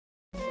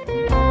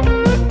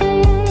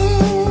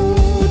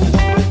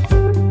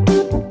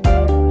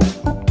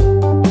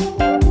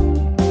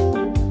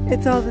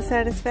It's all the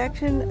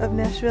satisfaction of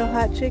Nashville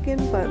hot chicken,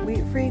 but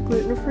wheat-free,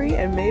 gluten-free,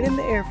 and made in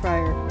the air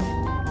fryer.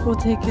 We'll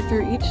take you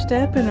through each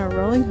step in our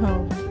rolling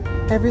home.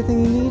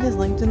 Everything you need is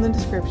linked in the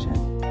description.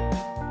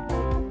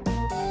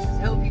 It's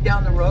healthy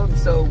down the road,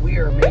 so we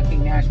are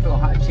making Nashville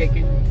hot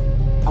chicken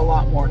a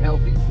lot more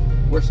healthy.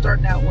 We're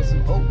starting out with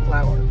some oat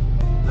flour.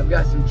 I've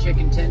got some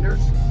chicken tenders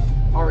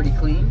already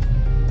cleaned.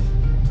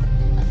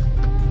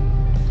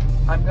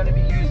 I'm going to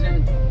be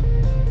using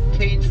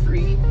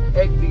cage-free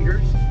egg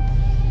beaters,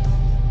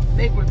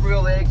 made with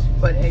real eggs,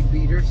 but egg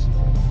beaters.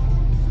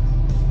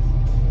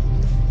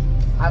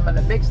 I'm going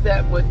to mix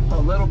that with a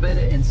little bit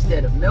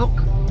instead of milk.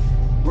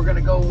 We're going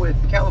to go with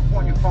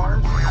California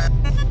Farms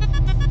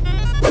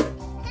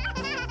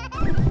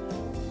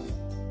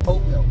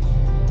oat milk.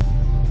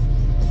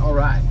 All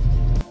right.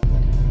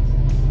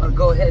 I'm going to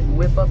go ahead and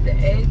whip up the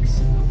eggs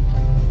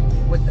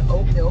with the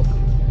oat milk.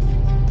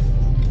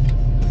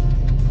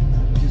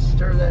 Just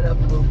stir that up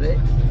a little bit.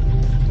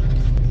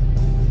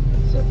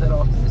 Set that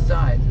off to the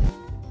side.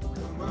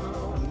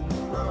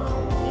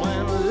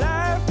 When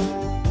life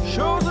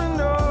shows an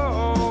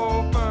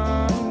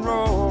open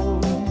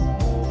road,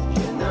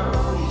 you know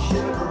you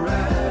should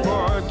ride.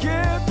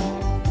 Forget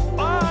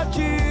what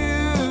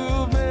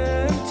you've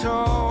been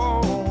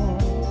told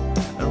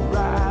and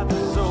ride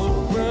this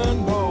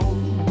open road.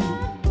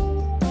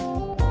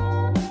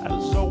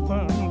 This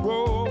open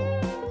road.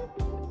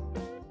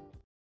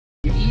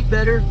 You eat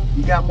better,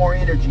 you got more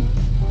energy.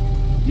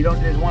 You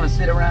don't just want to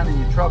sit around in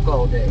your truck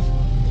all day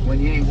when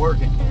you ain't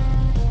working.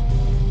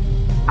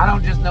 I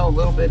don't just know a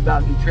little bit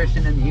about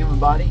nutrition in the human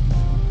body.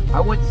 I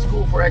went to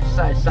school for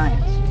exercise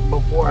science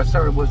before I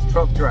started was a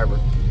truck driver.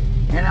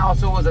 And I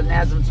also was a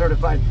NASM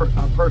certified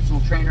personal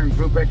trainer and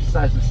group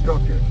exercise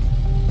instructor.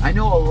 I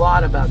know a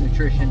lot about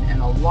nutrition and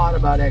a lot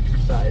about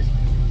exercise.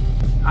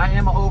 I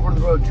am an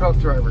over-the-road truck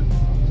driver,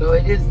 so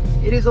it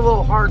is a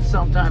little hard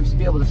sometimes to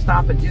be able to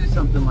stop and do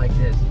something like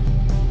this.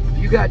 If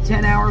you got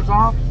 10 hours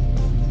off,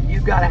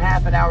 you've got a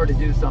half an hour to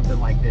do something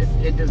like this.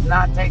 It does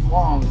not take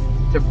long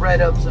to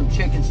bread up some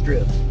chicken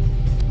strips.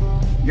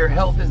 Your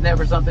health is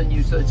never something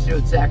you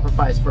should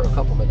sacrifice for a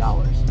couple of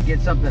dollars. Get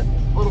something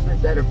a little bit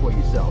better for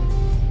yourself.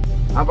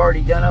 I've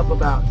already done up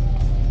about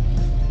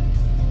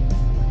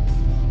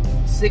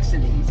 6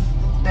 of these.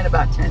 It's been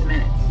about 10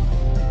 minutes.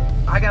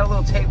 I got a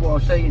little table I'll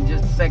show you in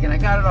just a second. I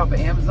got it off of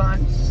Amazon.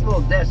 It's just a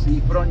little desk that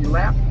you put on your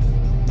lap.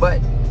 But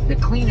the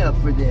cleanup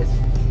for this,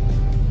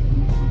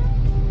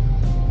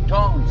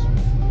 tongs,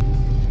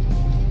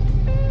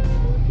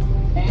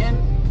 and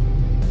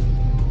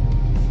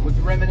with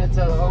the remnants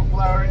of the oat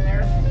flour in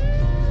there,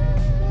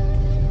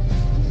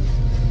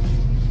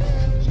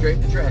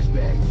 scrape the trash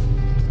bag.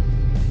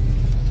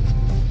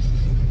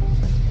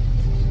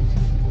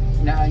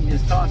 Now you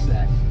just toss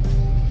that.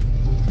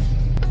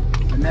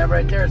 And that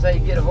right there is how you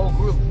get a whole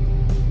group.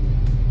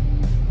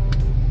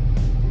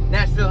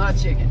 Nashville hot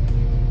chicken.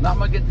 Now I'm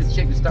gonna get this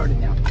chicken started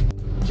now.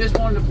 Just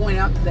wanted to point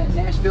out that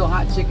Nashville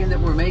hot chicken that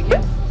we're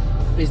making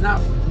is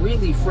not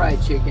really fried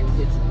chicken,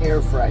 it's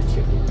air fried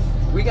chicken.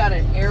 We got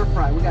an air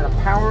fry, we got a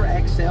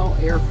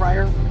PowerXL air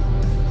fryer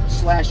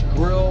slash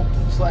grill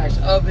slash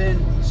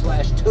oven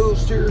slash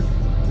toaster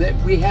that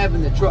we have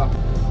in the truck.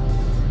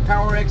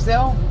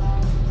 PowerXL,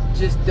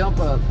 just dump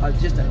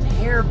just a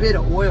hair bit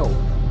of oil.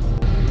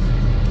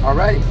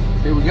 Alrighty,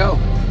 here we go.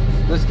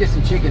 Let's get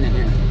some chicken in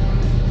here.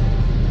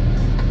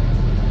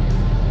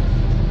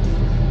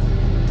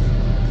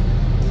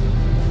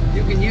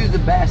 You can use the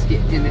basket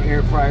in the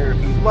air fryer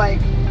if you'd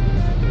like.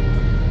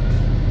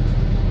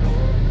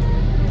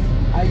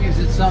 I use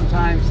it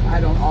sometimes. I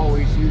don't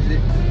always use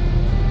it.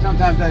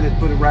 Sometimes I just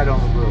put it right on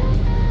the grill.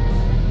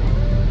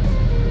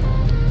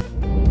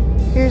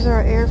 Here's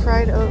our air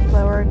fried oat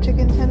flour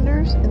chicken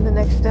tenders. In the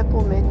next step,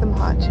 we'll make them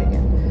hot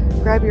chicken.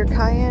 Grab your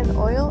cayenne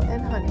oil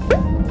and honey.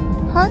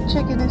 Hot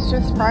chicken is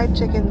just fried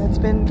chicken that's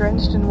been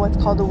drenched in what's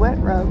called a wet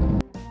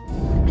rub.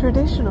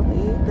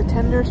 Traditionally, the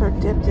tenders are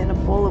dipped in a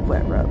bowl of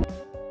wet rub.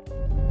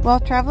 While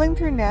traveling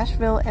through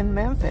Nashville and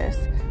Memphis,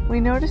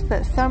 we noticed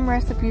that some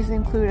recipes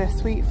include a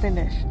sweet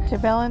finish to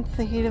balance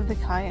the heat of the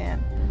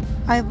cayenne.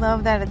 I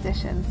love that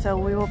addition, so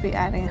we will be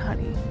adding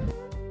honey.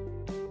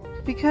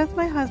 Because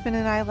my husband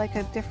and I like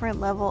a different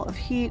level of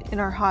heat in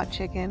our hot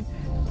chicken,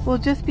 we'll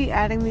just be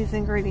adding these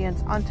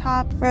ingredients on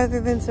top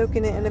rather than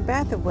soaking it in a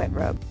bath of wet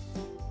rub.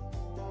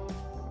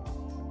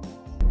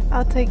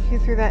 I'll take you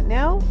through that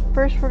now.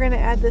 First we're going to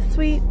add the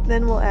sweet,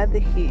 then we'll add the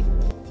heat.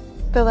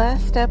 The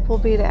last step will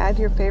be to add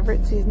your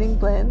favorite seasoning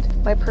blend.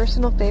 My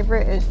personal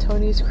favorite is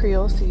Tony's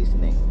Creole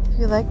seasoning.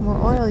 If you like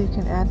more oil, you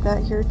can add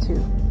that here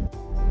too.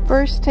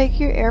 First, take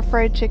your air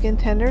fried chicken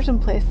tenders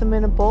and place them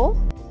in a bowl.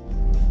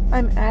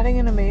 I'm adding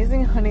an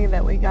amazing honey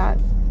that we got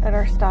at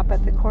our stop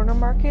at the corner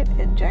market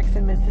in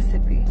Jackson,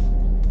 Mississippi.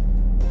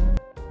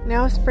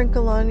 Now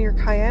sprinkle on your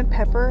cayenne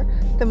pepper.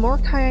 The more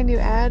cayenne you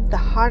add, the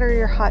hotter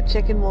your hot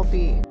chicken will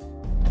be.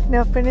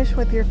 Now finish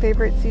with your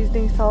favorite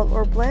seasoning salt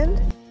or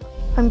blend.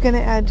 I'm going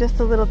to add just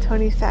a little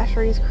Tony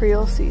Chachere's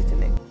Creole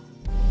seasoning.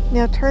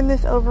 Now turn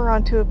this over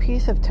onto a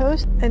piece of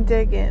toast and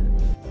dig in.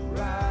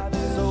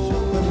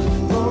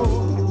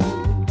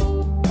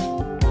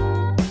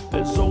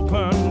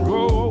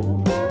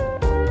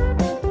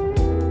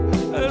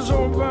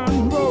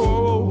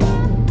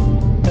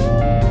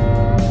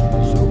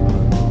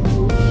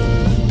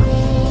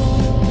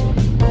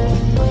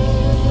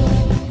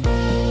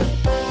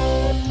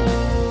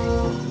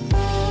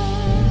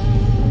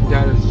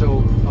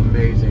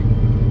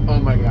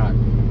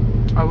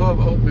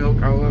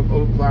 milk. I love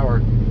oat flour.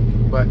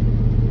 But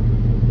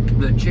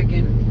the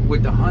chicken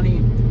with the honey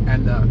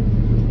and the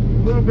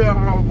little bit of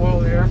olive oil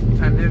there,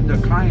 and then the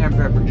cayenne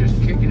pepper just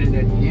kicking it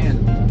at the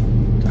end.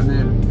 And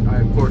then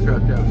I, of course,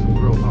 have to have some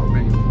grilled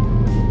jalapeno.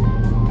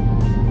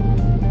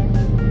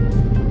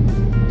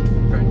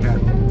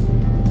 Fantastic.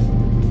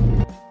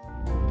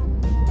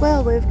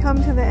 Well, we've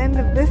come to the end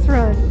of this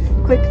run.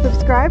 Click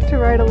subscribe to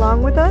ride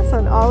along with us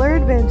on all our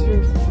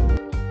adventures.